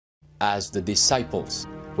as the disciples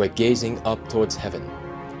were gazing up towards heaven,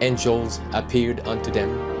 angels appeared unto them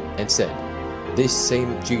and said, This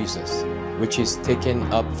same Jesus, which is taken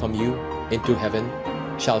up from you into heaven,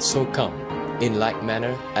 shall so come in like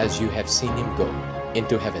manner as you have seen him go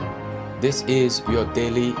into heaven. This is your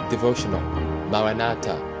daily devotional.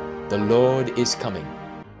 Maranatha, the Lord is coming.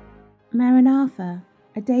 Maranatha,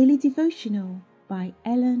 a daily devotional by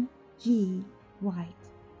Ellen G. White.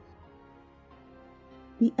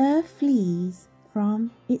 The earth flees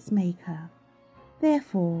from its maker.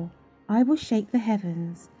 Therefore, I will shake the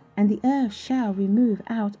heavens, and the earth shall remove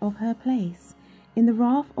out of her place in the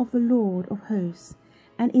wrath of the Lord of hosts,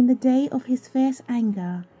 and in the day of his fierce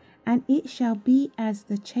anger, and it shall be as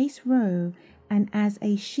the chase roe, and as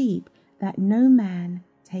a sheep that no man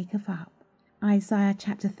taketh up. Isaiah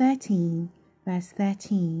chapter 13, verse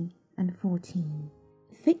 13 and 14.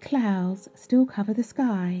 Thick clouds still cover the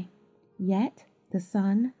sky, yet the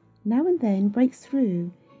sun now and then breaks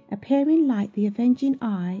through, appearing like the avenging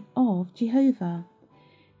eye of Jehovah.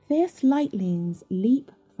 Fierce lightnings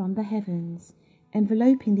leap from the heavens,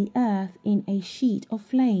 enveloping the earth in a sheet of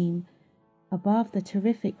flame. Above the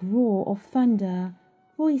terrific roar of thunder,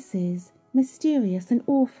 voices, mysterious and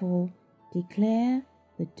awful, declare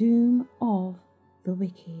the doom of the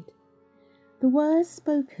wicked. The words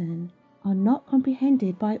spoken are not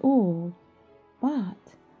comprehended by all,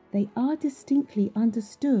 but they are distinctly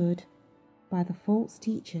understood by the false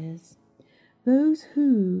teachers, those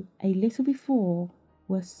who, a little before,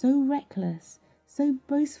 were so reckless, so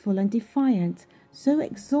boastful and defiant, so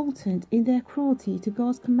exultant in their cruelty to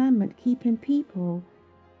God's commandment-keeping people,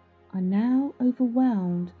 are now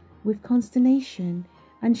overwhelmed with consternation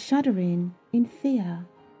and shuddering in fear.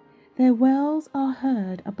 Their wails are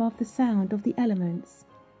heard above the sound of the elements.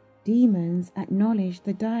 Demons acknowledge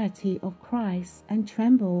the deity of Christ and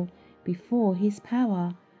tremble before his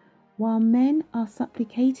power, while men are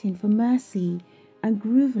supplicating for mercy and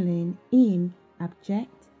groveling in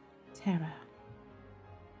abject terror.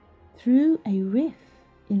 Through a rift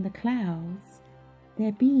in the clouds,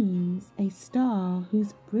 there beams a star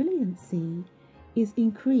whose brilliancy is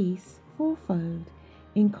increased fourfold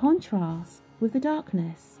in contrast with the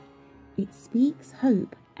darkness. It speaks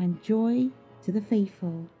hope and joy to the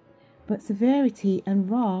faithful, but severity and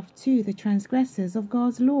wrath to the transgressors of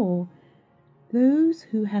God's law. Those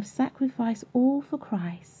who have sacrificed all for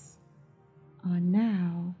Christ are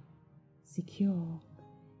now secure,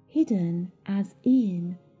 hidden as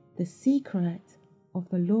in the secret of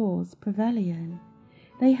the law's pavilion.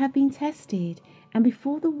 They have been tested, and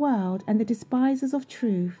before the world and the despisers of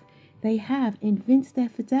truth, they have evinced their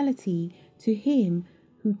fidelity to him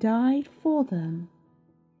who died for them.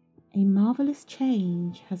 A marvelous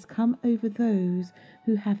change has come over those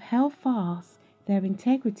who have held fast their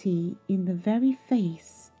integrity in the very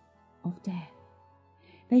face of death.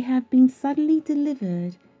 They have been suddenly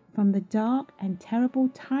delivered from the dark and terrible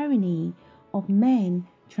tyranny of men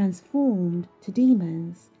transformed to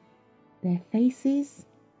demons. Their faces,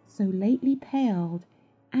 so lately paled,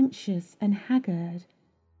 anxious and haggard,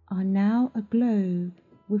 are now aglow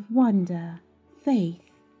with wonder,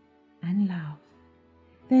 faith, and love.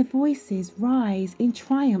 Their voices rise in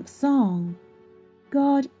triumph song.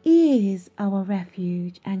 God is our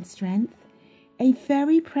refuge and strength, a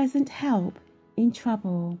very present help in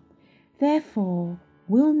trouble. Therefore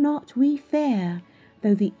will not we fear,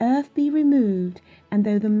 though the earth be removed, and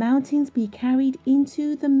though the mountains be carried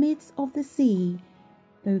into the midst of the sea,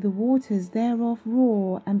 though the waters thereof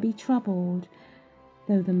roar and be troubled,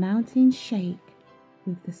 though the mountains shake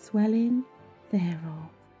with the swelling thereof.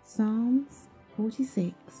 Psalms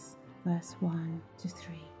 46, verse 1 to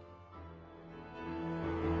 3.